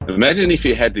Imagine if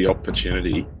you had the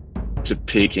opportunity to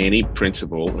pick any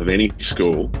principal of any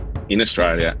school in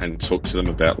Australia and talk to them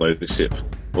about leadership.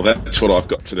 Well, that's what I've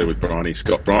got to do with Bryony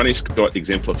Scott. Bryony Scott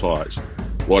exemplifies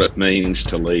what it means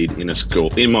to lead in a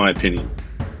school, in my opinion.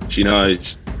 She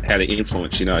knows how to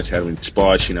influence, she knows how to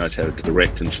inspire, she knows how to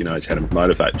direct, and she knows how to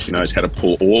motivate. She knows how to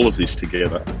pull all of this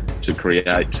together to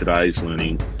create today's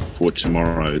learning for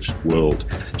tomorrow's world.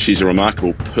 She's a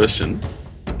remarkable person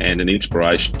and an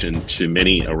inspiration to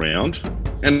many around,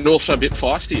 and also a bit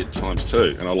feisty at times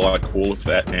too. And I like all of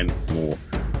that and more.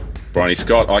 Bryony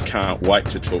Scott, I can't wait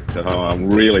to talk to her.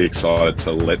 I'm really excited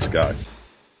to let's go.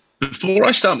 Before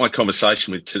I start my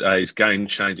conversation with today's Game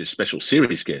Changers special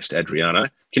series guest, Adriano,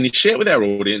 can you share with our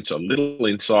audience a little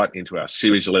insight into our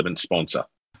Series 11 sponsor?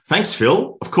 Thanks,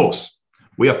 Phil. Of course.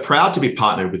 We are proud to be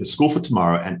partnered with the School for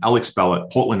Tomorrow and Alex Bell at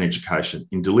Portland Education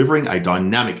in delivering a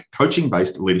dynamic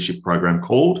coaching-based leadership program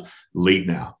called Lead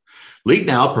Now. Lead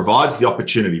Now provides the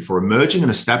opportunity for emerging and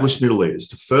established middle leaders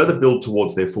to further build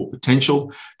towards their full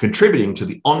potential, contributing to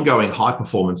the ongoing high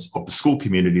performance of the school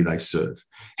community they serve.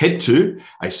 Head to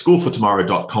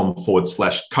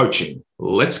aschoolfortomorrow.com/coaching.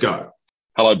 Let's go.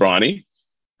 Hello, Bryony.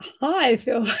 Hi,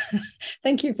 Phil.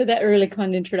 Thank you for that really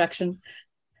kind introduction.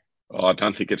 Oh, I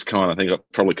don't think it's kind. I think I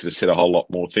probably could have said a whole lot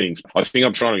more things. I think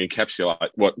I'm trying to encapsulate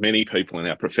what many people in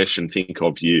our profession think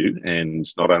of you, and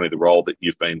not only the role that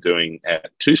you've been doing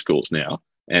at two schools now,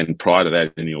 and prior to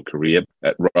that in your career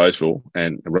at Roseville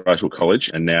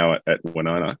College, and now at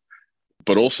Winona,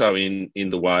 but also in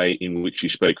the way in which you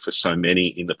speak for so many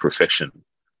in the profession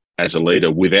as a leader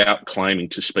without claiming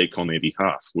to speak on their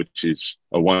behalf, which is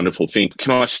a wonderful thing.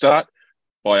 Can I start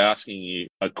by asking you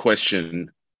a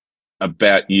question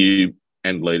about you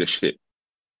and leadership?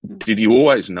 Did you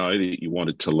always know that you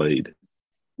wanted to lead?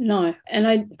 No,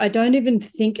 and I don't even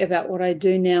think about what I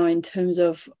do now in terms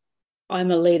of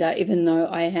I'm a leader, even though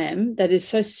I am. That is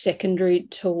so secondary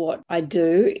to what I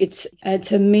do. It's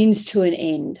a means to an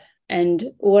end.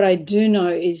 And what I do know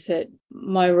is that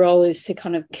my role is to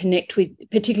kind of connect with,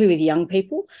 particularly with young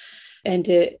people, and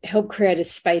to help create a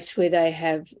space where they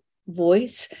have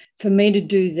voice. For me to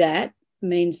do that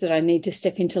means that I need to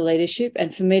step into leadership.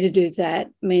 And for me to do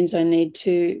that means I need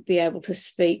to be able to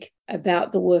speak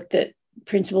about the work that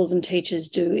principals and teachers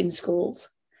do in schools.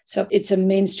 So it's a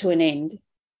means to an end.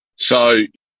 So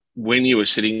when you were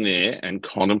sitting there and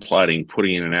contemplating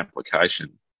putting in an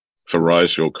application for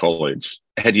Roseville College,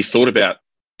 had you thought about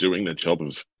doing the job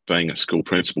of being a school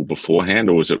principal beforehand,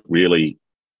 or was it really,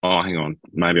 oh, hang on,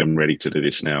 maybe I'm ready to do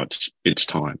this now, it's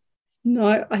time?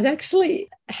 No, I'd actually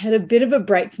had a bit of a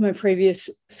break from my previous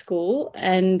school,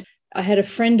 and I had a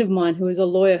friend of mine who was a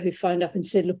lawyer who phoned up and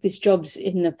said, look, this job's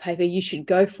in the paper, you should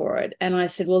go for it. And I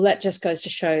said, well, that just goes to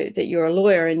show that you're a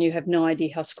lawyer and you have no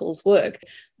idea how schools work.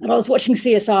 And I was watching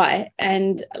CSI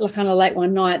and kind of late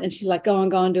one night, and she's like, go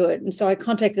and do it. And so I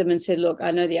contacted them and said, look, I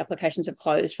know the applications are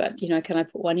closed, but, can I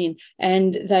put one in?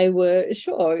 And they were,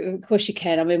 sure, of course you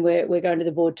can. I mean, we're going to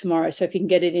the board tomorrow, so if you can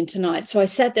get it in tonight. So I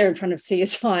sat there in front of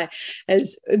CSI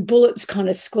as bullets kind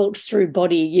of squelched through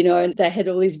body, and they had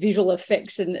all these visual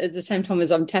effects, and at the same time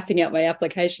as I'm tapping out my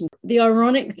application. The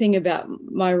ironic thing about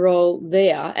my role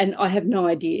there, and I have no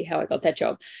idea how I got that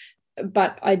job,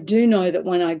 but I do know that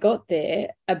when I got there,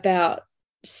 about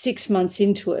 6 months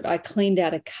into it, I cleaned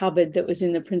out a cupboard that was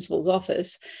in the principal's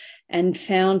office and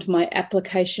found my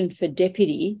application for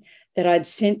deputy that I'd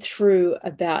sent through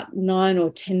about 9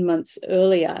 or 10 months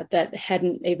earlier that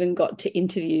hadn't even got to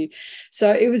interview. So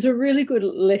it was a really good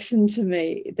lesson to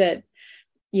me that,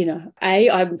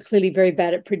 I'm clearly very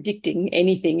bad at predicting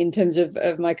anything in terms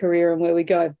of my career and where we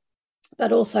go,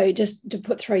 but also just to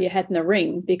throw your hat in the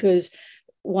ring, because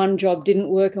one job didn't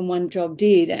work and one job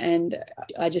did, and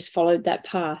I just followed that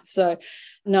path. So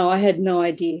no, I had no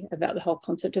idea about the whole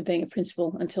concept of being a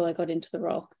principal until I got into the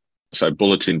role. So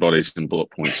bulletin bodies and bullet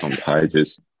points on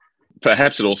pages.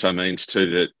 Perhaps it also means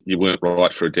too that you weren't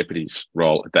right for a deputy's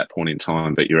role at that point in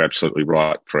time, but you're absolutely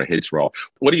right for a head's role.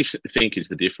 What do you think is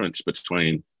the difference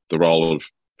between the role of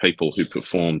people who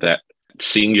perform that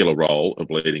singular role of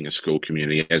leading a school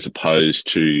community as opposed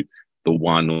to the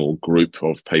one or group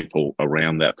of people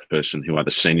around that person who are the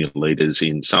senior leaders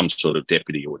in some sort of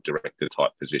deputy or director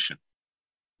type position?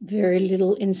 Very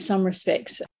little in some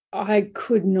respects. I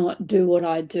could not do what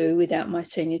I do without my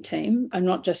senior team. I'm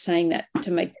not just saying that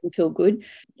to make them feel good.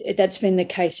 That's been the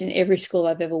case in every school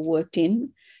I've ever worked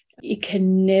in. It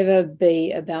can never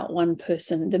be about one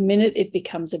person. The minute it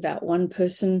becomes about one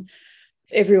person,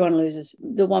 everyone loses.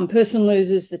 The one person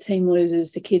loses, the team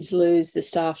loses, the kids lose, the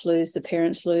staff lose, the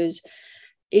parents lose.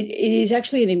 It is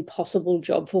actually an impossible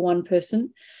job for one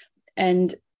person.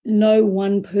 And no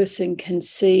one person can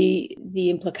see the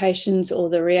implications or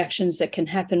the reactions that can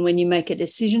happen when you make a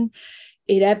decision.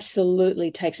 It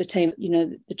absolutely takes a team. You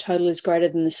know, the total is greater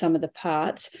than the sum of the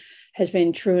parts has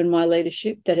been true in my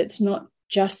leadership, that it's not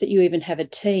just that you even have a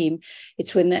team,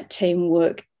 it's when that team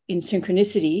work in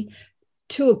synchronicity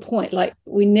to a point. Like,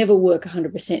 we never work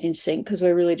 100% in sync because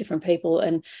we're really different people,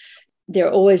 and there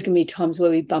are always going to be times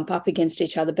where we bump up against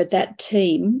each other. But that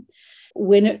team,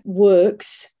 when it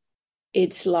works,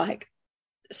 it's like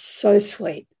so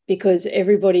sweet because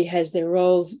everybody has their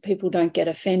roles. People don't get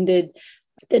offended.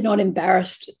 They're not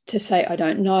embarrassed to say, I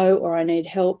don't know, or I need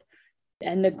help.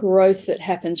 And the growth that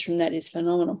happens from that is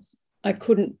phenomenal. I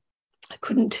couldn't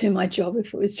do my job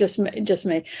if it was just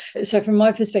me. So from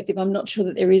my perspective, I'm not sure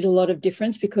that there is a lot of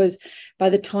difference, because by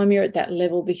the time you're at that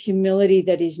level, the humility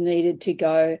that is needed to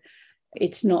go,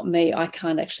 it's not me. I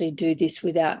can't actually do this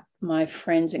without my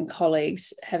friends and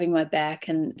colleagues having my back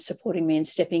and supporting me and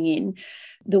stepping in.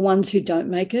 The ones who don't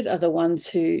make it are the ones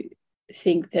who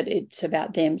think that it's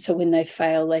about them. So when they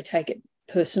fail, they take it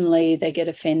personally, they get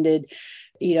offended,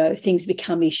 you know, things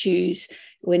become issues.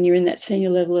 When you're in that senior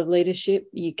level of leadership,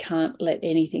 you can't let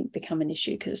anything become an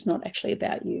issue because it's not actually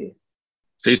about you.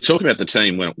 So you talk about the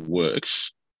team when it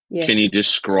works. Yeah. Can you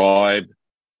describe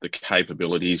the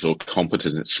capabilities or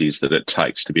competencies that it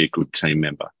takes to be a good team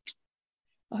member?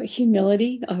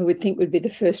 Humility, I would think, would be the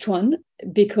first one,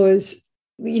 because,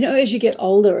 you know, as you get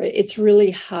older, it's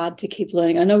really hard to keep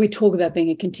learning. I know we talk about being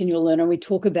a continual learner. We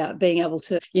talk about being able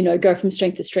to, you know, go from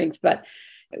strength to strength. But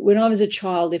when I was a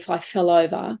child, if I fell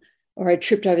over or I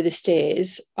tripped over the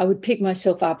stairs, I would pick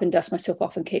myself up and dust myself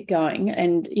off and keep going.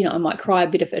 And, you know, I might cry a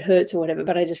bit if it hurts or whatever,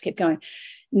 but I just kept going.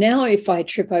 Now, if I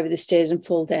trip over the stairs and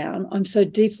fall down, I'm so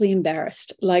deeply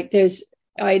embarrassed. Like,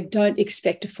 I don't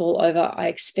expect to fall over. I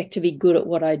expect to be good at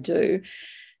what I do.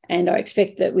 And I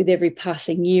expect that with every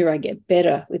passing year, I get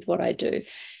better with what I do.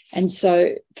 And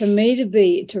so for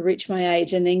me to reach my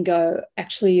age and then go,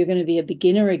 actually, you're going to be a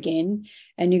beginner again,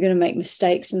 and you're going to make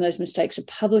mistakes, and those mistakes are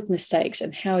public mistakes,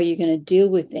 and how are you going to deal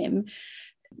with them?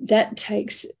 That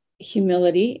takes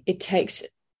humility. It takes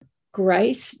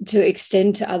grace to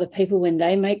extend to other people when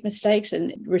they make mistakes,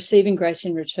 and receiving grace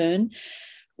in return,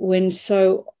 when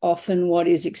so often what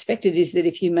is expected is that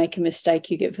if you make a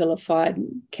mistake, you get vilified,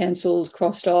 cancelled,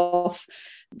 crossed off,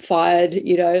 fired,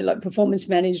 you know, like performance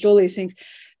managed, all these things.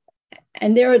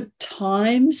 And there are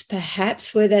times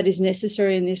perhaps where that is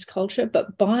necessary in this culture,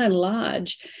 but by and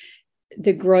large,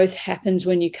 the growth happens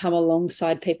when you come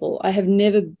alongside people. I have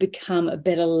never become a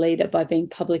better leader by being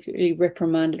publicly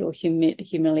reprimanded or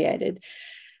humiliated.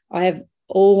 I have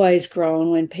always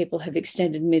grown when people have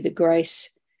extended me the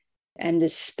grace and the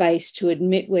space to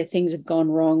admit where things have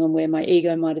gone wrong and where my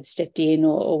ego might have stepped in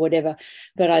or whatever,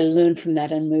 but I learn from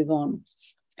that and move on.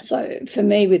 So for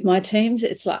me, with my teams,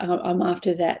 it's like I'm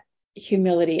after that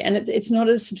humility, and it's not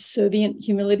a subservient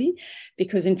humility,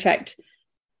 because in fact,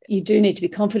 you do need to be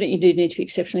confident, you do need to be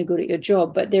exceptionally good at your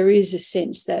job, but there is a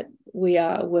sense that we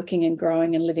are working and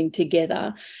growing and living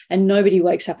together, and nobody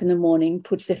wakes up in the morning,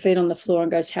 puts their feet on the floor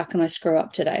and goes, how can I screw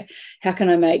up today? How can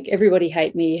I make everybody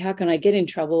hate me? How can I get in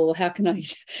trouble? How can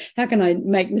I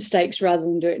make mistakes rather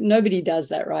than do it? Nobody does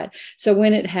that, right? So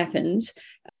when it happens,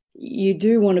 you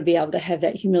do want to be able to have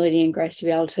that humility and grace to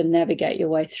be able to navigate your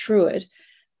way through it.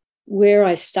 Where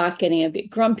I start getting a bit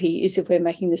grumpy is if we're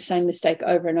making the same mistake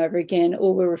over and over again,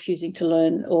 or we're refusing to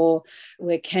learn, or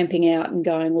we're camping out and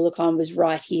going, well, look, I was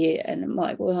right here. And I'm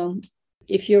like, well,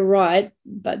 if you're right,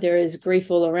 but there is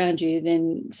grief all around you,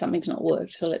 then something's not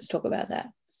worked. So let's talk about that.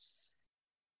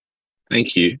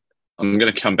 Thank you. I'm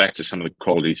going to come back to some of the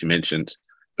qualities you mentioned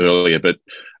earlier, but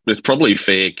it's probably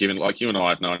fair, given like you and I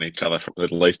have known each other for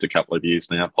at least a couple of years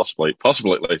now, possibly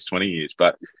at least 20 years,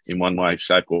 but in one way,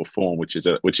 shape or form, which is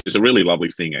a really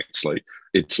lovely thing, actually.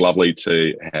 It's lovely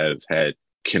to have had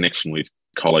connection with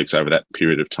colleagues over that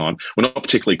period of time. We're not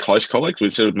particularly close colleagues.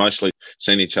 We've sort of mostly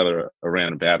seen each other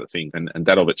around about at things, and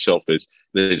that of itself,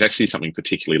 there's actually something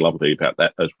particularly lovely about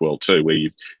that as well too, where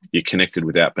you're connected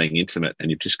without being intimate,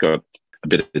 and you've just got a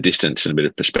bit of distance and a bit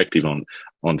of perspective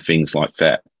on things like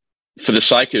that. For the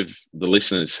sake of the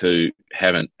listeners who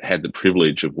haven't had the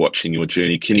privilege of watching your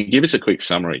journey, can you give us a quick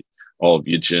summary of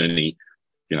your journey,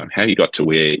 you know, how you got to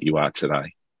where you are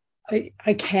today?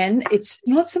 I can. It's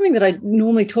not something that I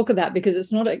normally talk about because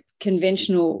it's not a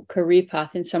conventional career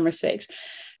path in some respects.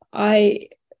 I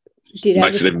did.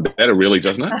 Makes it even better, really,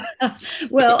 doesn't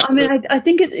it? Well, I mean, I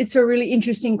think it's a really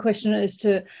interesting question as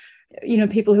to, you know,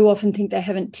 people who often think they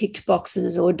haven't ticked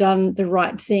boxes or done the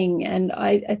right thing. And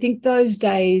I think those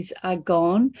days are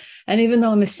gone. And even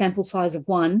though I'm a sample size of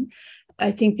one,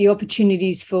 I think the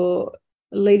opportunities for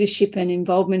leadership and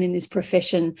involvement in this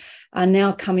profession are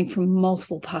now coming from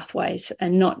multiple pathways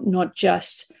and not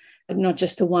just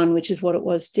the one, which is what it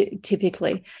was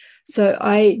typically. So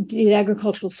I did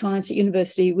agricultural science at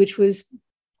university, which was,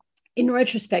 in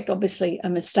retrospect, obviously a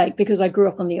mistake, because I grew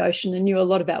up on the ocean and knew a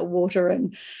lot about water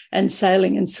and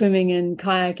sailing and swimming and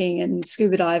kayaking and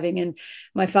scuba diving. And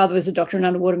my father was a doctor in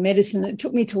underwater medicine. It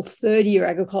took me till third year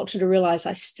agriculture to realize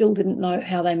I still didn't know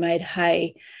how they made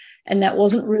hay. And that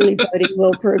wasn't really boding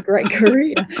well for a great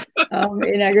career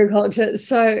in agriculture.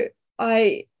 So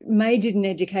I majored in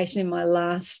education in my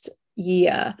last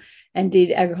year and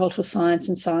did agricultural science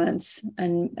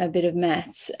and a bit of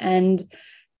maths, and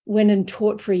went and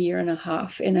taught for a year and a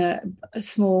half in a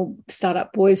small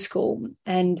startup boys' school.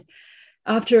 And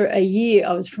after a year,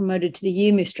 I was promoted to the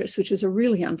year mistress, which was a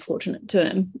really unfortunate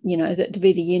term, that to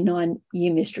be the year 9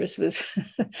 year mistress was,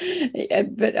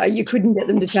 but you couldn't get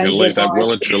them to change leave that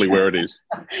well and truly where it is.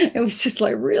 It was just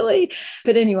like, really?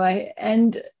 But anyway,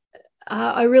 and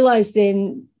I realized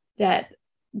then that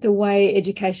the way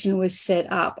education was set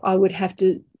up, I would have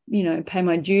to pay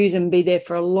my dues and be there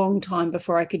for a long time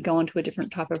before I could go on to a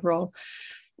different type of role.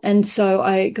 And so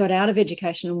I got out of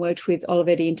education and worked with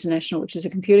Olivetti International, which is a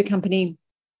computer company,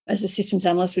 as a systems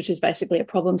analyst, which is basically a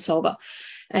problem solver,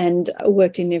 and I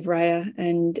worked in Ivrea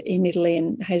and in Italy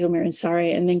and Hazelmere and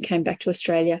Surrey, and then came back to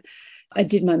Australia. I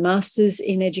did my master's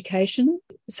in education.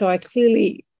 So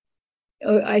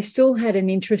I still had an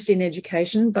interest in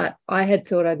education, but I had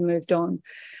thought I'd moved on.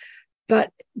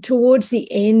 But towards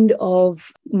the end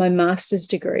of my master's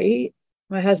degree,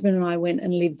 my husband and I went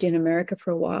and lived in America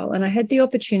for a while. And I had the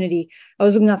opportunity, I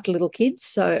was looking after little kids.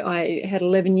 So I had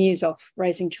 11 years off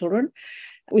raising children,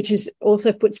 which is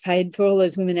also puts paid for all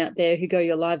those women out there who go,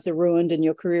 your lives are ruined and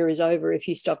your career is over if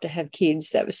you stop to have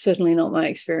kids. That was certainly not my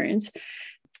experience.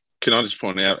 Can I just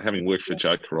point out, having worked for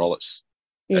Joe Carolus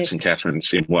at Yes. St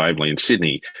Catherine's in Waverley in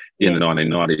Sydney in the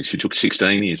 1990s, who took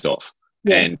 16 years off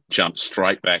and jumped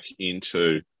straight back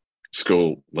into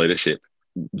school leadership.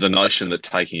 The notion that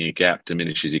taking a gap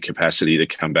diminishes your capacity to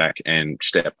come back and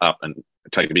step up and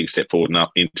take a big step forward and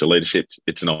up into leadership,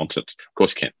 it's nonsense. Of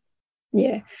course you can.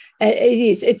 Yeah, it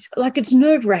is. It's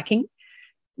nerve-wracking,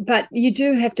 but you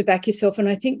do have to back yourself. And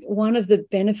I think one of the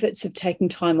benefits of taking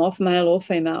time off, male or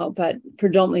female, but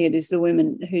predominantly it is the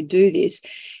women who do this,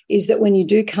 is that when you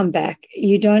do come back,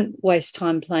 you don't waste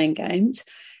time playing games.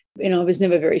 I was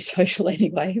never very social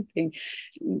anyway, being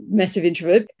a massive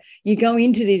introvert. You go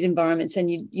into these environments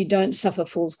and you don't suffer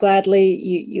fools gladly.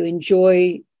 You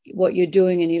enjoy what you're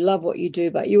doing and you love what you do,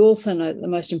 but you also know that the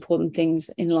most important things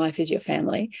in life is your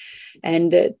family.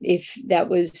 And that if that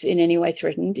was in any way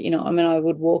threatened, I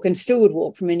would walk and still would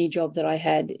walk from any job that I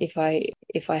had if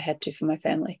I had to for my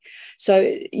family.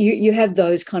 So you have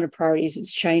those kind of priorities. It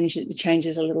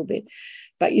changes a little bit.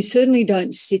 But you certainly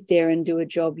don't sit there and do a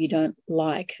job you don't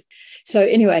like. So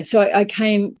anyway, I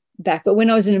came back. But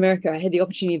when I was in America, I had the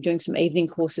opportunity of doing some evening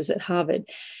courses at Harvard,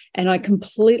 and I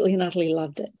completely and utterly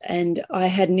loved it. And I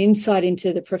had an insight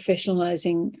into the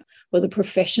professionalizing, or the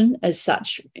profession as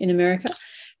such in America,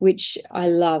 which I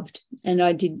loved. And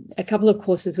I did a couple of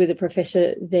courses with a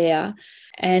professor there.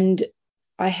 And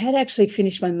I had actually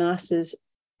finished my master's,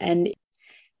 and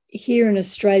here in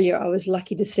Australia, I was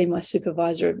lucky to see my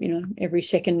supervisor, every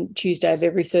second Tuesday of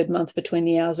every third month between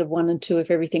the hours of 1 and 2 if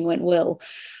everything went well.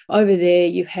 Over there,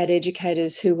 you had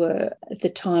educators who were at the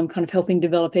time kind of helping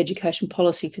develop education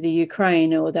policy for the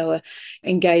Ukraine, or they were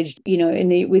engaged,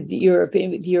 with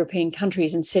European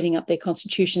countries and setting up their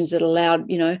constitutions that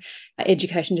allowed,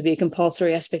 education to be a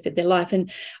compulsory aspect of their life. And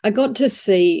I got to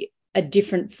see a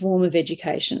different form of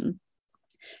education.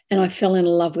 And I fell in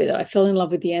love with it. I fell in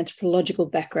love with the anthropological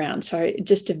background. So I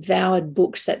just devoured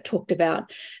books that talked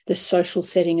about the social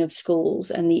setting of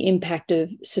schools and the impact of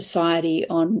society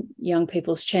on young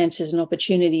people's chances and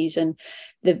opportunities, and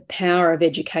the power of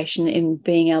education in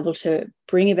being able to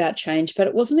bring about change. But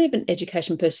it wasn't even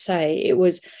education per se. It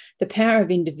was the power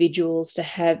of individuals to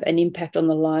have an impact on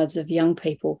the lives of young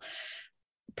people,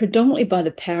 predominantly by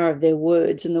the power of their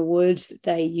words and the words that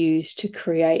they use to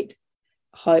create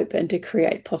hope and to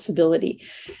create possibility.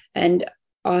 And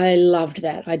I loved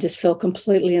that. I just fell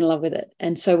completely in love with it.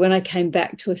 And so when I came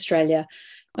back to Australia,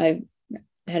 I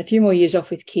had a few more years off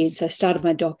with kids. I started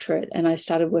my doctorate and I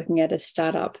started working at a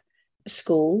startup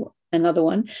school, another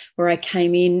one, where I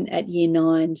came in at year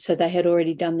 9. So they had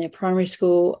already done their primary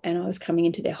school and I was coming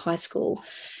into their high school.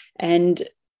 And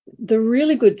the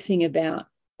really good thing about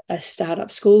a startup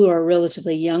school or a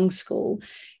relatively young school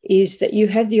is that you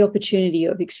have the opportunity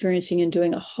of experiencing and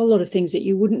doing a whole lot of things that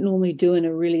you wouldn't normally do in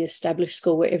a really established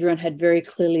school where everyone had very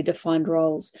clearly defined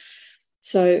roles.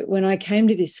 So when I came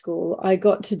to this school, I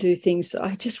got to do things that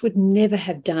I just would never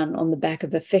have done on the back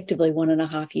of effectively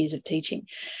 1.5 years of teaching.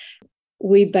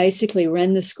 We basically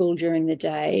ran the school during the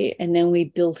day and then we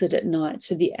built it at night.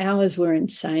 So the hours were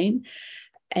insane.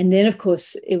 And then, of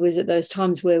course, it was at those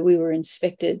times where we were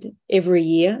inspected every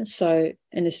year. So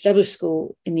an established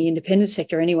school in the independent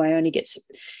sector anyway only gets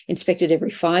inspected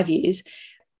every 5 years.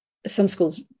 Some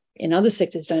schools in other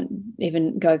sectors don't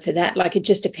even go for that. Like, it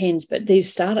just depends. But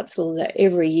these startup schools are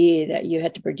every year that you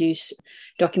had to produce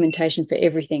documentation for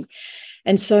everything.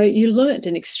 And so you learned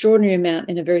an extraordinary amount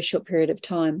in a very short period of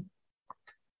time.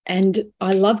 And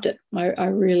I loved it. I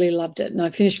really loved it. And I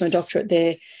finished my doctorate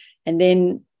there and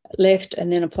then left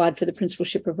and then applied for the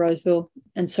principalship of Roseville.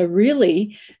 And so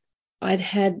really, I'd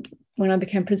had, when I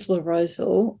became principal of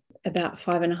Roseville, about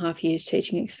 5.5 years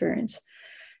teaching experience.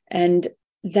 And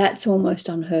that's almost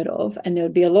unheard of. And there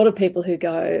would be a lot of people who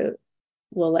go,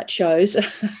 well, that shows.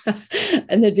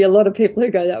 And there'd be a lot of people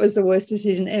who go, that was the worst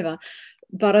decision ever.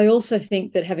 But I also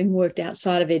think that having worked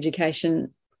outside of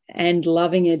education and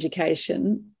loving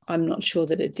education, I'm not sure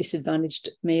that it disadvantaged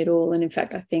me at all. And in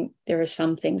fact, I think there are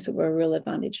some things that were a real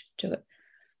advantage to it.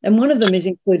 And one of them is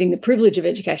including the privilege of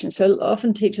education. So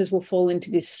often teachers will fall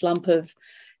into this slump of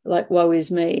like, woe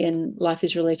is me, and life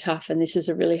is really tough, and this is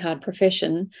a really hard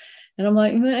profession. And I'm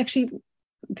like, actually,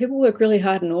 people work really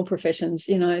hard in all professions.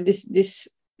 You know, this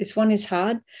one is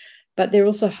hard, but they're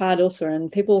also hard elsewhere. And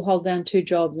people hold down 2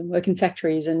 jobs and work in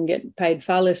factories and get paid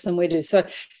far less than we do. So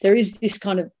there is this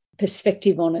kind of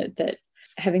perspective on it that,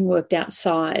 having worked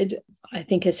outside, I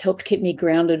think has helped keep me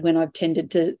grounded when I've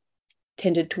tended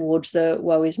towards the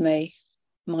woe is me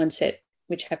mindset,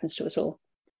 which happens to us all.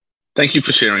 Thank you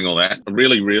for sharing all that. I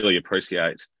really, really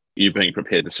appreciate you being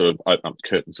prepared to sort of open up the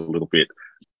curtains a little bit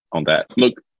on that.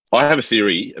 Look, I have a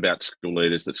theory about school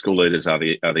leaders, that school leaders are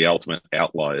the ultimate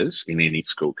outliers in any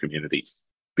school community,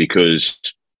 because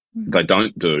they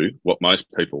don't do what most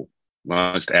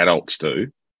adults do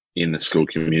in the school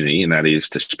community, and that is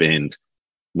to spend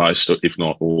most, if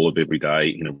not all, of every day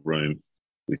in a room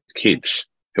with kids,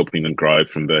 helping them grow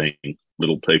from being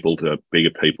little people to bigger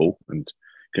people and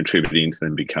contributing to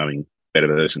them becoming better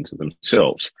versions of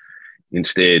themselves.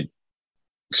 Instead,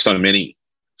 so many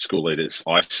school leaders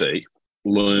I see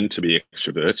learn to be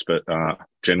extroverts, but are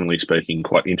generally speaking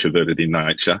quite introverted in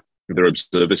nature. They're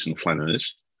observers and flâneurs.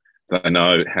 They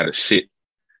know how to sit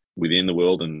within the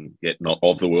world and yet not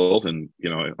of the world. And, you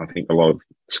know, I think a lot of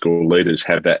school leaders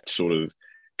have that sort of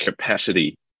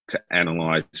capacity to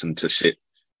analyse and to sit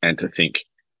and to think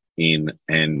in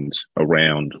and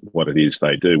around what it is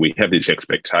they do. We have this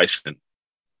expectation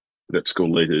that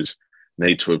school leaders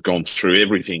need to have gone through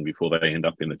everything before they end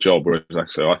up in the job, whereas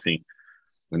actually I think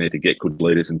we need to get good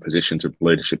leaders in positions of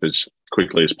leadership as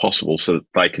quickly as possible so that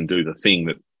they can do the thing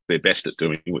that they're best at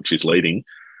doing, which is leading.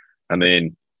 And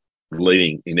then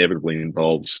leading inevitably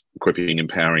involves equipping,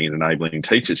 empowering and enabling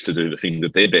teachers to do the thing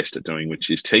that they're best at doing,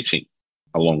 which is teaching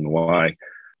along the way.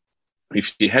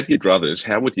 If you had your druthers,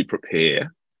 how would you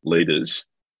prepare leaders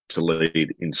to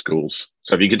lead in schools?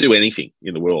 So if you could do anything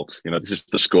in the world, you know, this is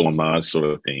the school on Mars sort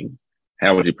of thing,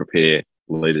 how would you prepare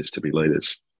leaders to be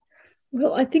leaders?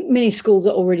 Well, I think many schools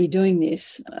are already doing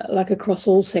this, like across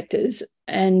all sectors.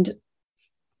 And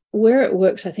where it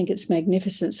works, I think it's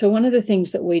magnificent. So one of the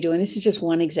things that we do, and this is just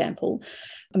one example,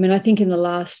 I mean, I think in the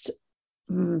last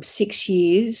 6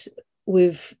 years,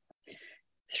 we've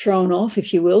thrown off,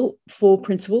 if you will, 4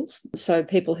 principals. So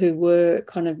people who were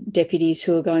kind of deputies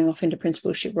who are going off into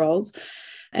principalship roles.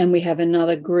 And we have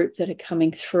another group that are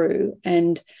coming through.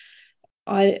 And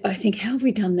I think, how have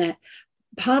we done that?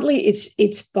 Partly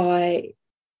it's by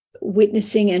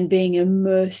witnessing and being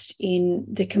immersed in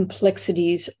the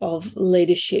complexities of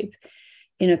leadership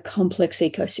in a complex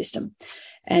ecosystem.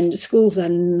 And schools are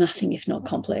nothing if not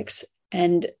complex.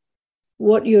 And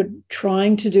what you're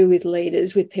trying to do with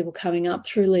leaders, with people coming up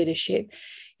through leadership,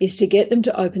 is to get them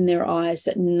to open their eyes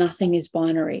that nothing is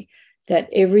binary, that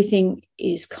everything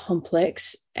is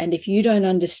complex. And if you don't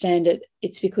understand it,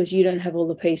 it's because you don't have all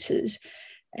the pieces.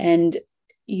 And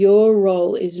your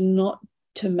role is not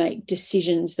to make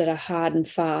decisions that are hard and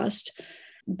fast,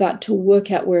 but to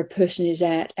work out where a person is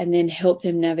at and then help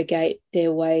them navigate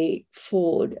their way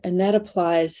forward. And that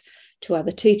applies to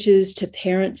other teachers, to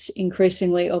parents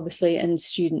increasingly, obviously, and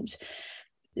students.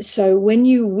 So when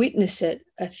you witness it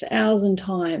 1,000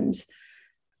 times,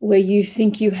 where you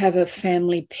think you have a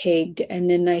family pegged and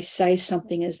then they say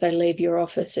something as they leave your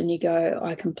office and you go,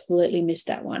 I completely missed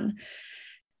that one.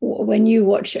 When you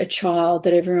watch a child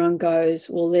that everyone goes,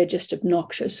 well, they're just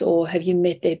obnoxious, or have you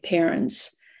met their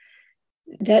parents?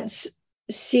 That's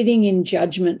sitting in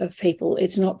judgment of people.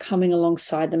 It's not coming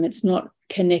alongside them. It's not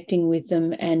connecting with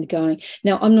them and going.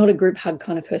 Now, I'm not a group hug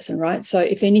kind of person, right? So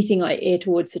if anything, I err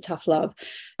towards the tough love.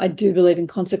 I do believe in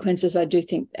consequences. I do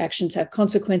think actions have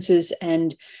consequences.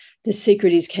 And the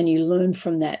secret is, can you learn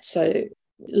from that? So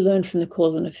learn from the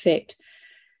cause and effect.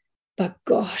 But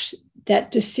gosh,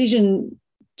 that decision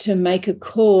to make a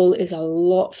call is a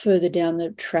lot further down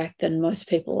the track than most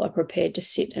people are prepared to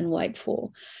sit and wait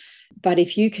for. But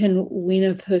if you can win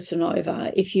a person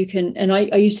over, if you can, and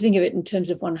I used to think of it in terms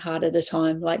of one heart at a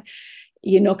time, like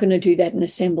you're not going to do that in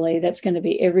assembly. That's going to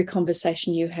be every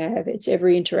conversation you have. It's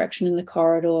every interaction in the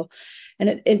corridor.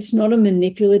 And it's not a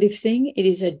manipulative thing. It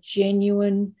is a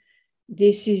genuine,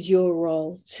 this is your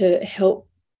role to help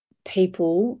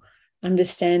people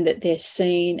understand that they're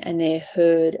seen and they're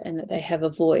heard and that they have a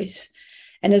voice.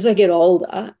 And as I get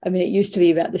older, I mean, it used to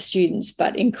be about the students,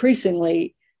 but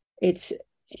increasingly it's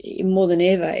more than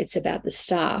ever, it's about the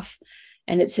staff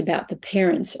and it's about the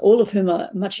parents, all of whom are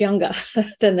much younger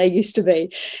than they used to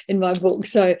be in my book.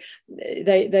 So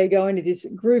they go into this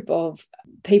group of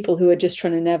people who are just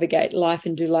trying to navigate life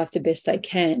and do life the best they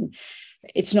can.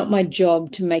 It's not my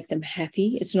job to make them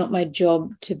happy. It's not my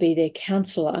job to be their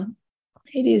counsellor.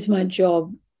 It is my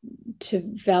job to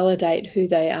validate who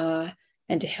they are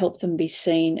and to help them be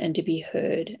seen and to be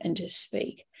heard and to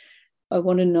speak. I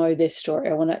want to know their story.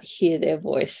 I want to hear their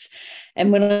voice.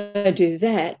 And when I do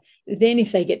that, then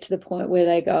if they get to the point where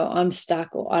they go, I'm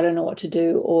stuck or I don't know what to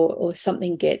do, or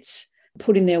something gets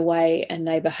put in their way and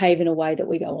they behave in a way that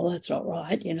we go, well, that's not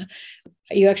right.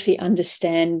 You actually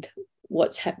understand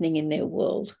what's happening in their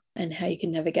world and how you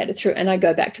can navigate it through. And I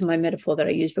go back to my metaphor that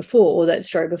I used before, or that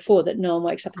story before, that no one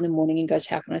wakes up in the morning and goes,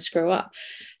 how can I screw up?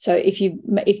 So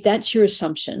if that's your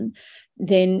assumption,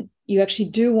 then you actually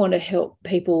do want to help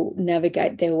people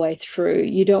navigate their way through.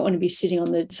 You don't want to be sitting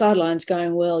on the sidelines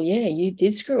going, well, yeah, you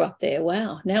did screw up there.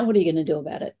 Wow. Now what are you going to do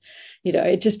about it?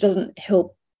 It just doesn't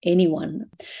help anyone.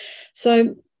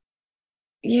 So,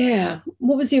 yeah.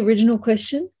 What was the original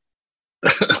question?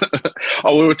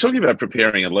 We were talking about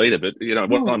preparing a leader, but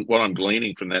what I'm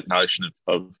gleaning from that notion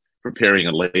of preparing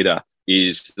a leader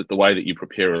is that the way that you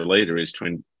prepare a leader is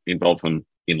to involve them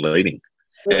in leading,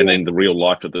 and then the real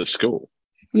life of the school.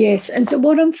 Yes, and so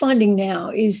what I'm finding now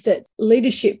is that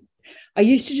leadership, I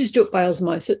used to just do it by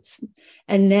osmosis,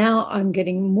 and now I'm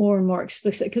getting more and more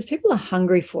explicit because people are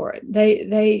hungry for it.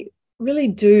 They really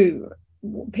do.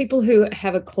 People who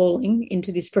have a calling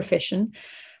into this profession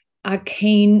are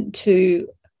keen to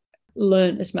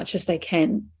learn as much as they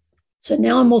can. So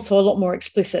now I'm also a lot more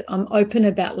explicit. I'm open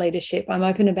about leadership. I'm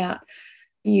open about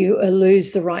you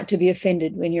lose the right to be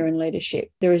offended when you're in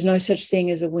leadership. There is no such thing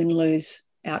as a win-lose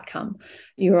outcome.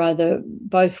 You're either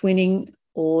both winning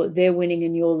or they're winning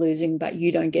and you're losing, but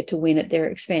you don't get to win at their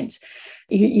expense.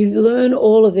 You learn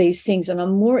all of these things, and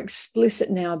I'm more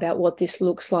explicit now about what this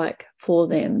looks like for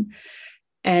them,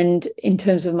 and in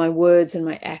terms of my words and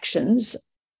my actions,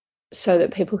 so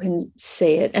that people can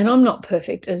see it. And I'm not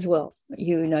perfect as well.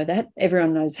 You know that.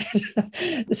 Everyone knows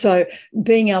that. So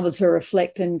being able to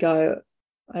reflect and go,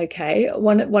 okay,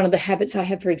 one of the habits I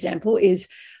have, for example, is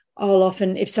I'll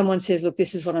often, if someone says, look,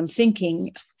 this is what I'm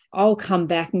thinking, I'll come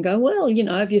back and go, well,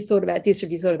 have you thought about this?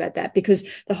 Have you thought about that? Because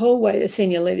the whole way the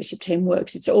senior leadership team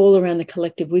works, it's all around the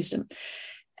collective wisdom.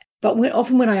 But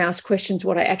often when I ask questions,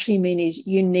 what I actually mean is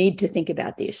you need to think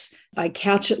about this. I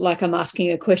couch it like I'm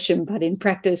asking a question, but in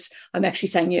practice, I'm actually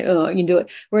saying, you can do it.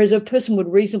 Whereas a person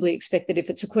would reasonably expect that if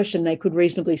it's a question, they could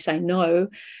reasonably say no.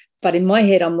 But in my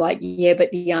head, I'm like, yeah, but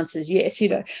the answer is yes,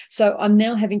 So I'm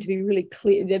now having to be really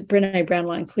clear. The Brené Brown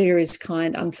line, clear is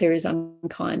kind, unclear is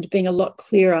unkind. Being a lot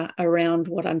clearer around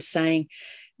what I'm saying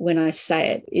when I say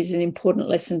it is an important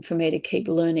lesson for me to keep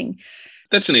learning.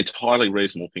 That's an entirely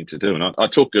reasonable thing to do. And I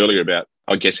talked earlier about,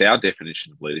 I guess, our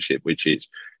definition of leadership, which is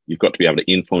you've got to be able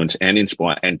to influence and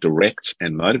inspire and direct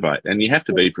and motivate. And you have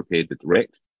to be prepared to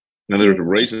direct. Now, there's a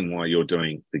reason why you're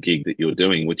doing the gig that you're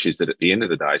doing, which is that at the end of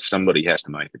the day, somebody has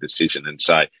to make a decision and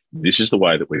say, this is the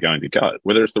way that we're going to go.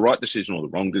 Whether it's the right decision or the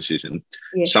wrong decision,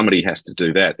 yes, somebody has to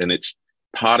do that. And it's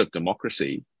part of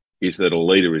democracy is that a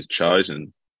leader is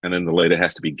chosen, and then the leader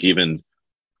has to be given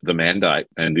the mandate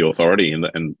and the authority and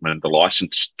the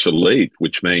license to lead,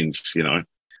 which means,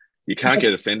 you can't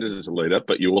get offended as a leader,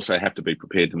 but you also have to be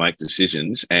prepared to make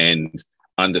decisions and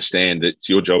understand that it's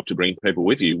your job to bring people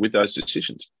with you with those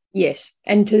decisions. Yes.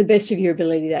 And to the best of your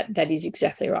ability, that is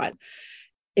exactly right.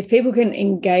 If people can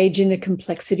engage in the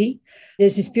complexity,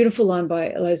 there's this beautiful line by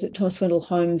Thomas Wendell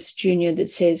Holmes Jr. that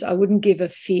says, I wouldn't give a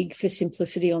fig for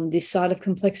simplicity on this side of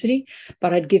complexity,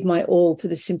 but I'd give my all for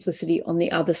the simplicity on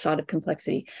the other side of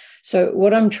complexity. So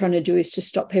what I'm trying to do is to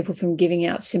stop people from giving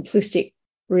out simplistic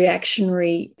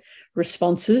reactionary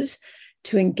responses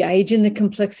to engage in the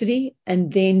complexity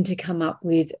and then to come up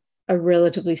with a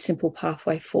relatively simple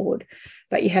pathway forward.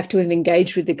 But you have to have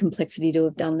engaged with the complexity to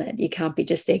have done that. You can't be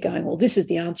just there going, well, this is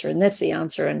the answer and that's the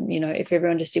answer. And, if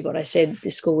everyone just did what I said,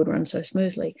 this school would run so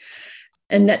smoothly.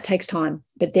 And that takes time.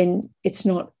 But then it's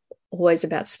not always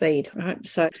about speed, right?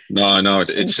 So no,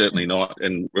 it's certainly not.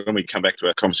 And when we come back to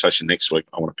our conversation next week,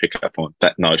 I want to pick up on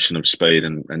that notion of speed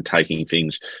and taking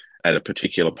things at a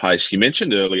particular pace. You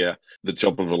mentioned earlier the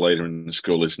job of a leader in the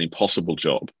school is an impossible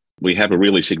job. We have a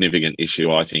really significant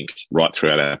issue, I think, right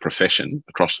throughout our profession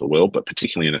across the world, but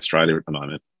particularly in Australia at the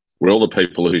moment, where all the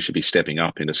people who should be stepping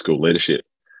up into school leadership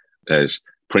as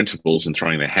principals and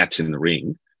throwing their hats in the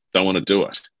ring don't want to do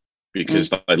it because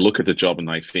they look at the job and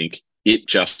they think it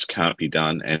just can't be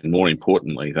done. And more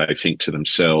importantly, they think to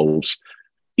themselves,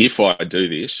 if I do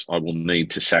this, I will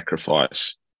need to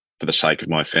sacrifice for the sake of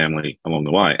my family along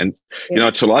the way. And,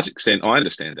 to a large extent, I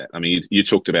understand that. I mean, you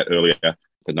talked about earlier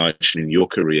the notion in your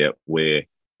career where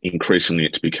increasingly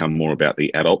it's become more about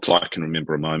the adults. I can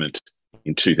remember a moment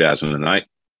in 2008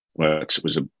 where it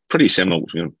was a pretty seminal,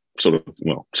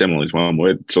 seminal is one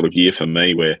word, sort of year for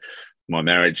me where my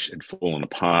marriage had fallen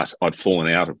apart. I'd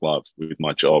fallen out of love with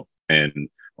my job and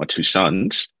my two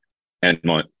sons, and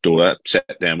my daughter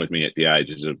sat down with me at the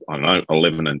ages of,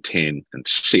 11 and 10 and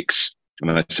 6.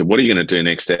 And I said, what are you going to do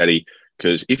next, Daddy?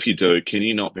 Because if you do, can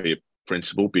you not be a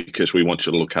principal? Because we want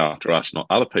you to look after us, not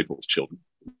other people's children.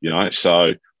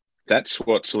 So that's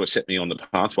what sort of set me on the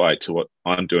pathway to what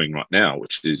I'm doing right now,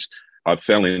 which is I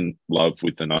fell in love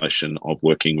with the notion of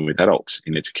working with adults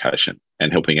in education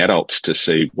and helping adults to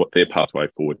see what their pathway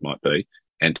forward might be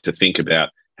and to think about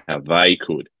how they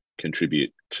could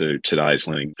contribute to today's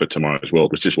learning for tomorrow's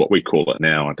world, which is what we call it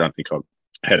now. I don't think I've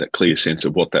had a clear sense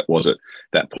of what that was at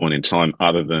that point in time,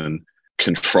 other than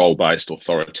control-based,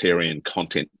 authoritarian,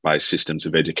 content-based systems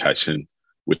of education,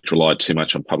 which relied too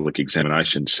much on public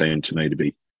examination, seemed to me to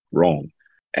be wrong.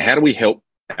 How do we help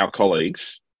our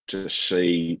colleagues to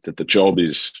see that the job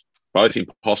is both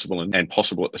impossible and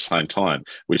possible at the same time,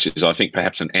 which is, I think,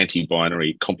 perhaps an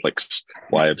anti-binary, complex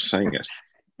way of seeing it?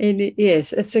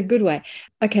 Yes, it's a good way.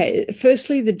 Okay,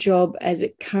 firstly, the job as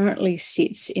it currently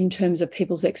sits in terms of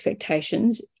people's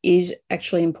expectations is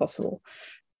actually impossible.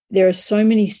 There are so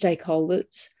many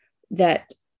stakeholders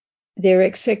that their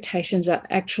expectations are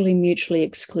actually mutually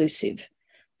exclusive.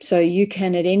 So you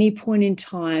can at any point in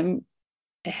time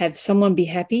have someone be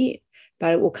happy,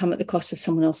 but it will come at the cost of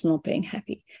someone else not being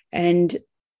happy. And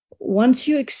once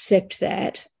you accept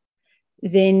that,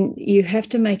 then you have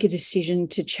to make a decision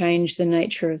to change the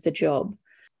nature of the job.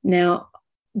 Now,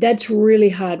 that's really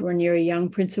hard when you're a young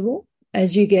principal.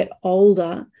 As you get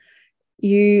older,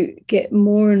 you get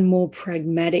more and more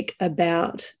pragmatic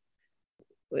about,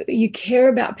 you care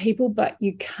about people, but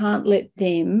you can't let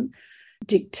them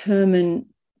determine,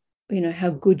 how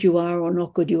good you are or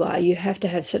not good you are. You have to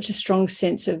have such a strong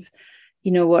sense of,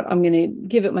 I'm going to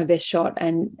give it my best shot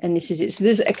and this is it. So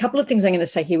there's a couple of things I'm going to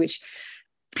say here which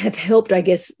have helped, I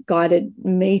guess, guided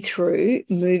me through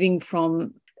moving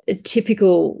from a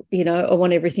typical, I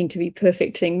want everything to be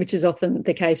perfect thing, which is often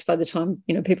the case by the time,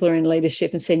 people are in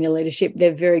leadership and senior leadership.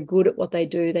 They're very good at what they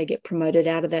do. They get promoted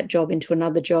out of that job into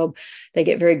another job. They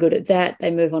get very good at that.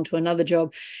 They move on to another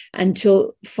job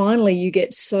until finally you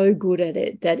get so good at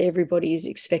it that everybody is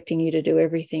expecting you to do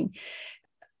everything.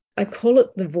 I call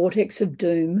it the vortex of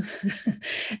doom.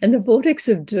 And the vortex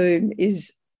of doom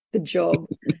is the job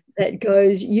that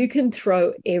goes, you can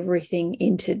throw everything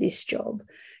into this job.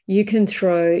 You can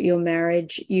throw your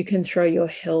marriage, you can throw your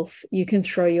health, you can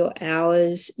throw your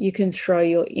hours, you can throw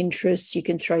your interests, you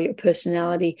can throw your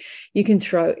personality, you can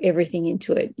throw everything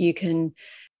into it. You can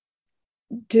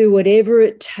do whatever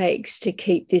it takes to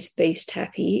keep this beast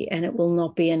happy, and it will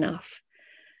not be enough.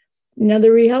 Now,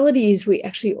 the reality is we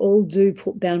actually all do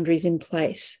put boundaries in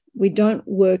place. We don't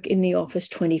work in the office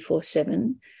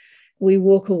 24/7. We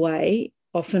walk away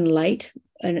often late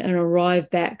and arrive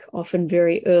back often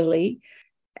very early.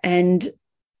 And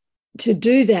to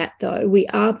do that, though, we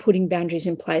are putting boundaries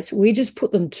in place. We just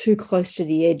put them too close to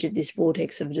the edge of this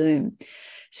vortex of doom.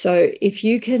 So if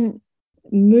you can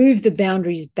move the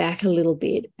boundaries back a little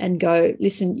bit and go,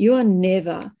 listen, you are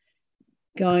never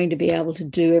going to be able to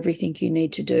do everything you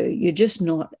need to do. You're just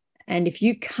not. And if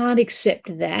you can't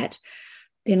accept that,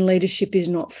 then leadership is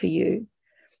not for you.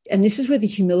 And this is where the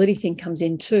humility thing comes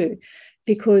in too,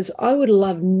 because I would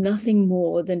love nothing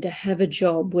more than to have a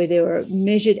job where there were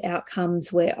measured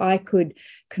outcomes, where I could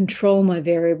control my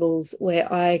variables,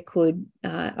 where I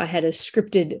had a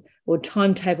scripted or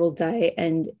timetable day,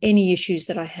 and any issues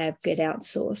that I have get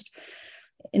outsourced.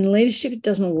 In leadership, it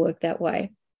doesn't work that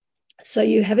way. So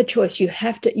you have a choice. You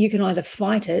can either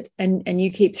fight it and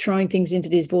you keep throwing things into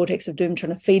this vortex of doom,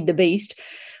 trying to feed the beast,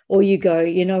 or you go,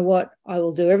 you know what, I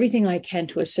will do everything I can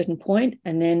to a certain point,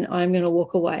 and then I'm going to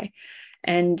walk away.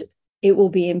 And it will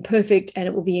be imperfect and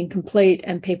it will be incomplete,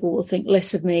 and people will think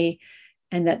less of me.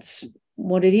 And that's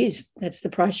what it is. That's the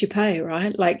price you pay,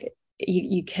 right? Like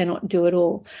you cannot do it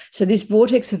all. So this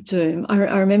vortex of doom, I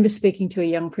remember speaking to a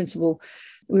young principal.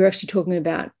 We were actually talking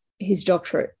about his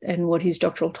doctorate and what his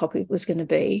doctoral topic was going to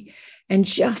be. And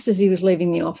just as he was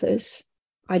leaving the office,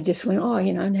 I just went, oh,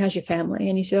 and how's your family?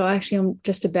 And he said, oh, actually, I'm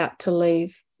just about to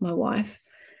leave my wife.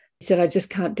 He said, I just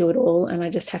can't do it all and I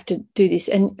just have to do this.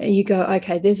 And you go,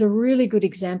 okay, there's a really good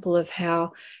example of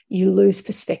how you lose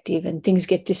perspective and things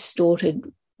get distorted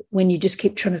when you just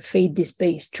keep trying to feed this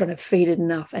beast, trying to feed it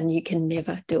enough, and you can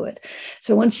never do it.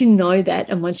 So once you know that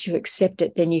and once you accept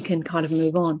it, then you can kind of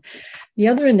move on. The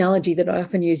other analogy that I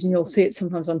often use, and you'll see it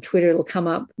sometimes on Twitter, it'll come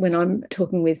up when I'm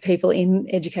talking with people in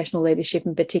educational leadership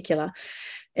in particular,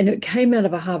 and it came out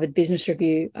of a Harvard Business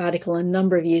Review article a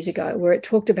number of years ago where it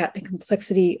talked about the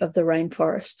complexity of the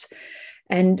rainforests.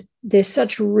 And they're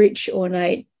such rich,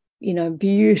 ornate,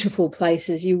 beautiful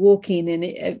places. You walk in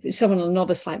and someone, a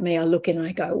novice like me, I look in and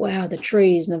I go, wow, the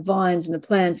trees and the vines and the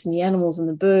plants and the animals and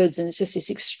the birds. And it's just this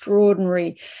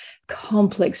extraordinary,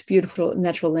 complex, beautiful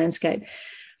natural landscape.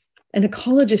 An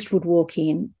ecologist would walk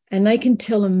in and they can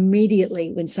tell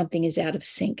immediately when something is out of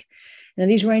sync. Now,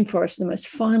 these rainforests are the most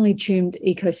finely tuned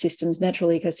ecosystems, natural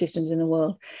ecosystems in the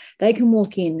world. They can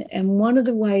walk in, and one of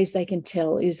the ways they can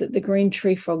tell is that the green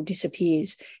tree frog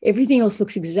disappears. Everything else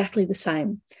looks exactly the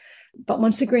same. But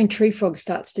once the green tree frog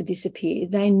starts to disappear,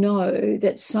 they know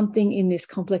that something in this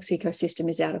complex ecosystem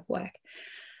is out of whack.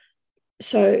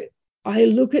 So I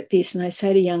look at this and I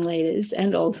say to young leaders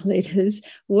and older leaders,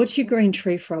 what's your green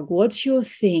tree frog? What's your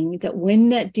thing that when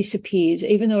that disappears,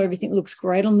 even though everything looks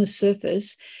great on the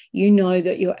surface, you know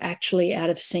that you're actually out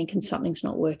of sync and something's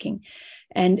not working?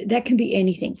 And that can be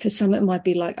anything. For some, it might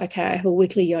be like, okay, I have a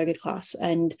weekly yoga class.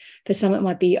 And for some, it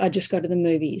might be, I just go to the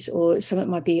movies. Or some, it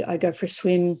might be, I go for a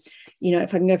swim,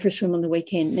 if I can go for a swim on the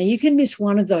weekend. Now, you can miss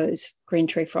one of those green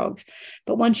tree frogs.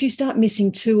 But once you start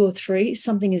missing 2 or 3,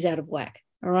 something is out of whack.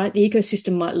 All right. The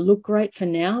ecosystem might look great for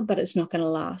now, but it's not going to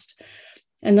last.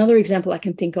 Another example I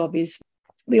can think of is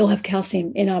we all have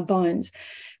calcium in our bones,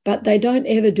 but they don't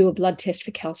ever do a blood test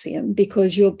for calcium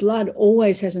because your blood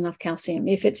always has enough calcium.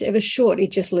 If it's ever short,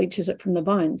 it just leaches it from the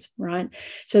bones, right?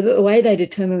 So the way they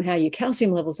determine how your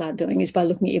calcium levels are doing is by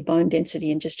looking at your bone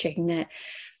density and just checking that.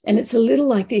 And it's a little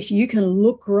like this. You can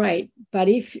look great, but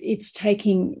if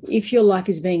your life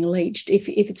is being leached, if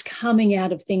it's coming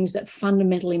out of things that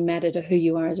fundamentally matter to who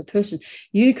you are as a person,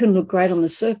 you can look great on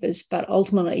the surface, but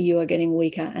ultimately you are getting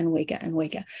weaker and weaker and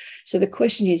weaker. So the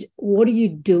question is, what are you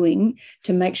doing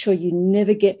to make sure you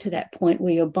never get to that point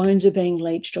where your bones are being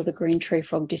leached or the green tree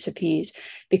frog disappears?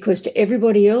 Because to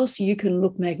everybody else, you can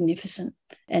look magnificent.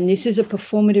 And this is a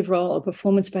performative role, a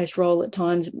performance-based role at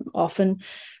times. Often,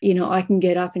 I can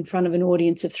get up in front of an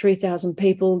audience of 3,000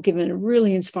 people, give a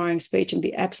really inspiring speech and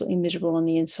be absolutely miserable on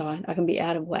the inside. I can be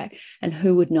out of whack. And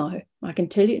who would know? I can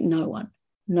tell you, no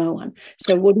one.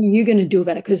 So what are you going to do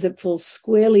about it? Because it falls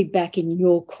squarely back in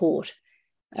your court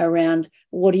around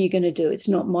what are you going to do? It's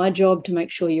not my job to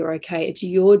make sure you're okay. It's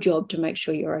your job to make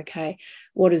sure you're okay.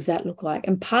 What does that look like?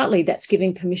 And partly that's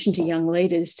giving permission to young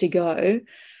leaders to go,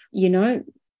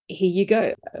 here you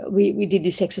go. We did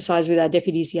this exercise with our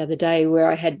deputies the other day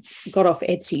where I had got off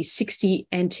Etsy 60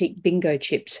 antique bingo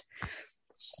chips.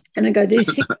 And I go,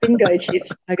 these 6 bingo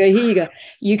chips. I go, here you go.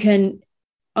 You can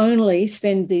only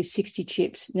spend these 60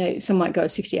 chips. Now, some might go a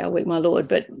 60-hour week, my Lord,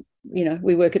 but,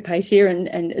 we work at pace here and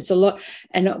it's a lot.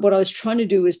 And what I was trying to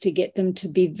do was to get them to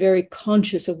be very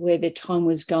conscious of where their time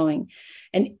was going.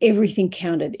 And everything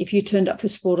counted. If you turned up for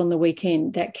sport on the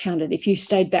weekend, that counted. If you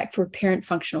stayed back for a parent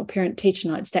function or parent-teacher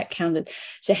nights, that counted.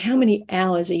 So how many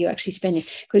hours are you actually spending?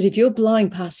 Because if you're blowing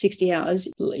past 60 hours,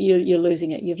 you're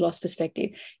losing it. You've lost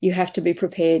perspective. You have to be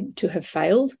prepared to have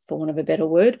failed, for want of a better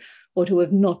word, or to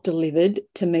have not delivered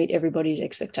to meet everybody's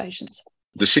expectations.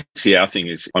 The 60-hour thing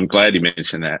is, I'm glad you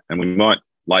mentioned that. And we might,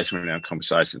 later in our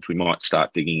conversations, we might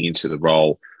start digging into the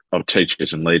role of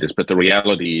teachers and leaders. But the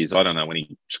reality is, I don't know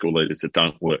any school leaders that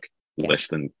don't work less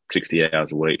than 60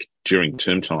 hours a week during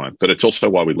term time. But it's also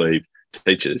why we leave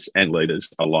teachers and leaders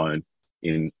alone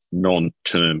in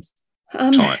non-term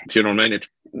time. Do you know what I mean?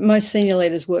 Most senior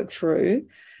leaders work through,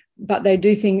 but they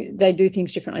do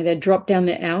things differently. They drop down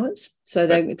their hours. So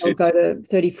they'll go to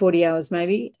 30, 40 hours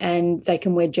maybe, and they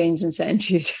can wear jeans and sand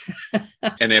shoes.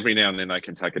 And every now and then they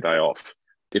can take a day off.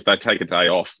 If they take a day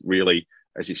off, really,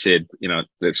 as you said,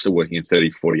 they're still working a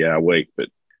 30, 40-hour week, but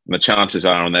And the chances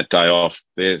are on that day off,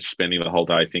 they're spending the whole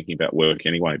day thinking about work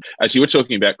anyway. As you were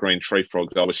talking about green tree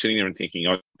frogs, I was sitting there and thinking,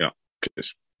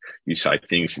 because you say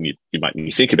things and you make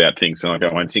me think about things, and I go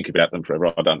and think about them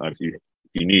forever. I don't know if you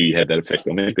knew you had that effect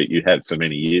on me, but you have for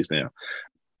many years now.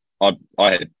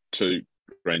 I had 2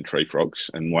 green tree frogs,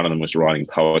 and one of them was writing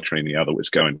poetry and the other was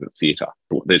going to the theatre.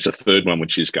 There's a third one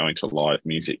which is going to live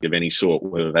music of any sort,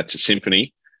 whether that's a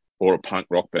symphony or a punk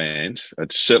rock band.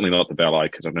 It's certainly not the ballet,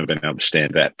 because I've never been able to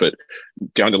stand that, but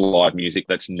going to live music,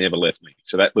 that's never left me.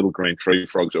 So that little green tree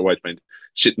frog's always been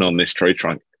sitting on this tree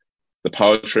trunk. The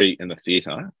poetry and the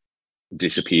theatre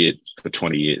disappeared for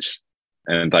 20 years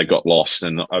and they got lost.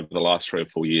 And over the last 3 or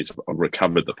 4 years, I've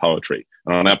recovered the poetry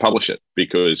and I now publish it,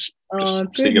 because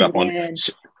stick it up on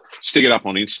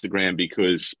Instagram,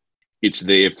 because it's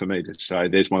there for me to say,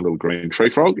 there's my little green tree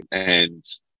frog, and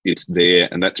it's there,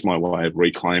 and that's my way of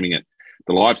reclaiming it.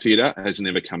 The live theatre has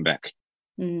never come back,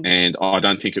 and I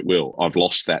don't think it will. I've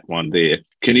lost that one there.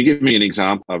 Can you give me an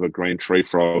example of a green tree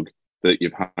frog that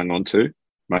you've hung on to?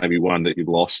 Maybe one that you've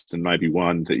lost and maybe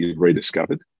one that you've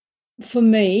rediscovered? For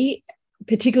me,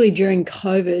 particularly during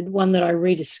COVID, one that I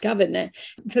rediscovered. Now,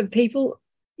 for people,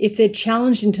 if they're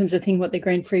challenged in terms of thinking what the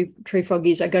green tree frog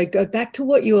is, I go back to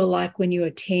what you were like when you were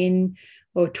 10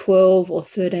 or 12 or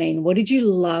 13. What did you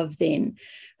love then?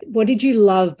 What did you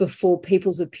love before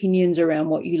people's opinions around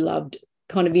what you loved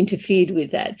kind of interfered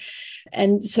with that?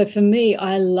 And so for me,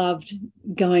 I loved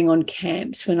going on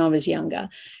camps when I was younger.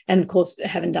 And of course, I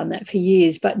haven't done that for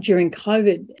years. But during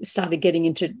COVID, started getting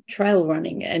into trail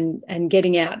running and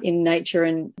getting out in nature,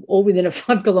 and all within a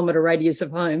 5 kilometre radius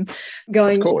of home,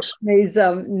 going these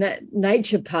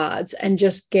nature paths and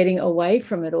just getting away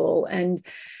from it all. And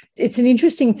it's an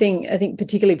interesting thing, I think,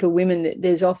 particularly for women, that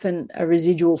there's often a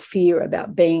residual fear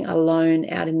about being alone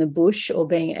out in the bush or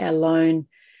being alone,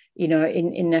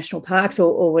 in national parks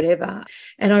or whatever.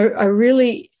 And I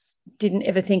really didn't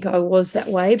ever think I was that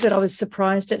way, but I was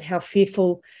surprised at how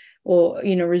fearful or,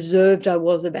 reserved I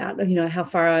was about, how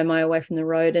far am I away from the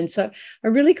road. And so I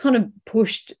really kind of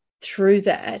pushed through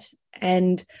that.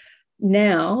 And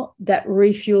now that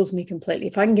refuels me completely.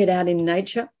 If I can get out in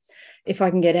nature, if I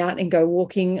can get out and go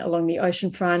walking along the ocean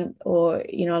front or,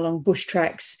 along bush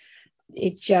tracks,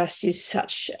 it just is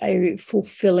such a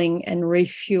fulfilling and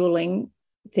refueling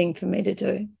thing for me to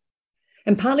do.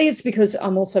 And partly it's because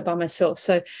I'm also by myself.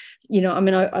 So,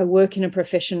 I work in a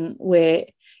profession where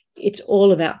it's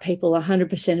all about people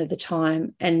 100% of the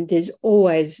time. And there's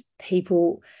always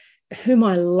people whom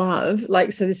I love.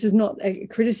 So this is not a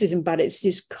criticism, but it's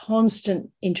this constant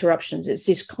interruptions. It's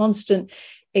this constant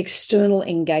external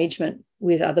engagement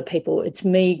with other people. It's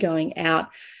me going out,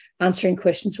 answering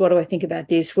questions. What do I think about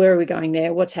this? Where are we going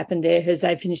there? What's happened there? Has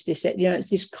they finished this? It's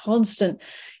this constant.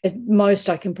 At most,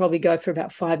 I can probably go for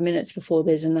about 5 minutes before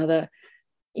there's another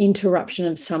interruption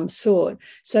of some sort.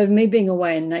 So me being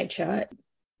away in nature,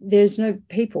 there's no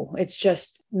people. It's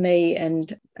just me,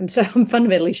 and I'm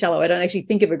fundamentally shallow. I don't actually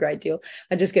think of a great deal.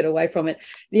 I just get away from it.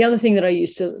 The other thing that I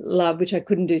used to love, which I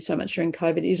couldn't do so much during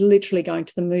COVID, is literally going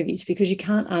to the movies, because you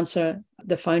can't answer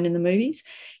the phone in the movies.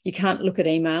 You can't look at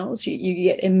emails. You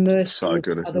get immersed in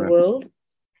the other world.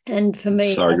 And for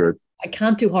me, I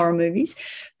can't do horror movies,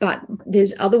 but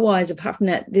there's otherwise, apart from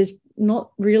that, there's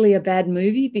not really a bad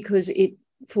movie, because it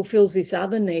fulfills this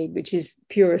other need, which is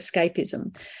pure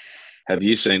escapism. Have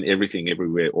you seen Everything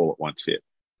Everywhere All at Once yet?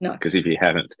 No. Because if you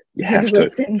haven't, you have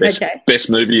to. Best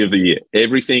movie of the year.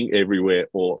 Everything Everywhere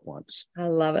All at Once. I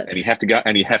love it. And you have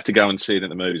to go and see it in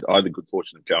the movies. I had the good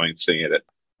fortune of going and seeing it at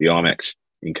the IMAX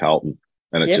in Carlton,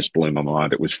 and it just blew my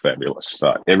mind. It was fabulous.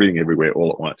 So Everything Everywhere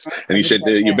All at Once. And you said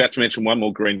you're about to mention one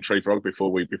more green tree frog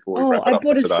before we wrap it up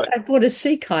for today. I bought a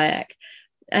sea kayak,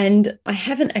 and I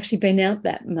haven't actually been out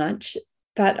that much.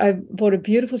 But I bought a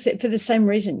beautiful set for the same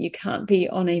reason. You can't be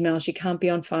on emails, you can't be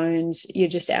on phones, you're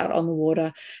just out on the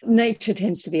water. Nature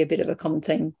tends to be a bit of a common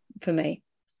theme for me.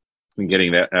 And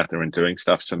getting out there and doing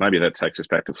stuff. So maybe that takes us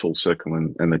back to full circle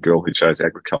and the girl who chose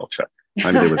agriculture.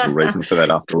 Maybe there was a reason for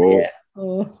that after all. Yeah.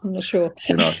 Oh, I'm not sure.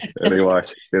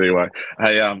 Anyway.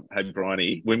 Hey,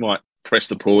 Bryony, we might press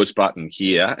the pause button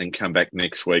here and come back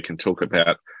next week and talk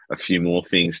about a few more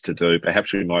things to do.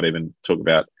 Perhaps we might even talk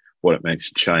about what it means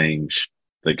to change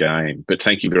the game. But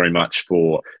thank you very much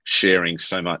for sharing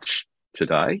so much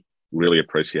today. Really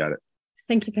appreciate it.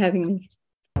 Thank you for having me.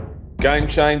 Game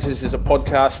Changers is a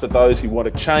podcast for those who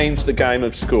want to change the game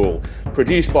of school.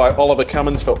 Produced by Oliver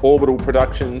Cummins for Orbital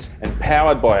Productions and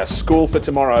powered by A School for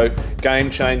Tomorrow, Game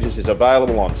Changers is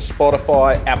available on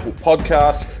Spotify, Apple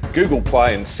Podcasts, Google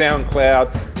Play and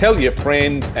SoundCloud. Tell your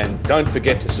friends and don't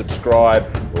forget to subscribe.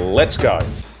 Let's go.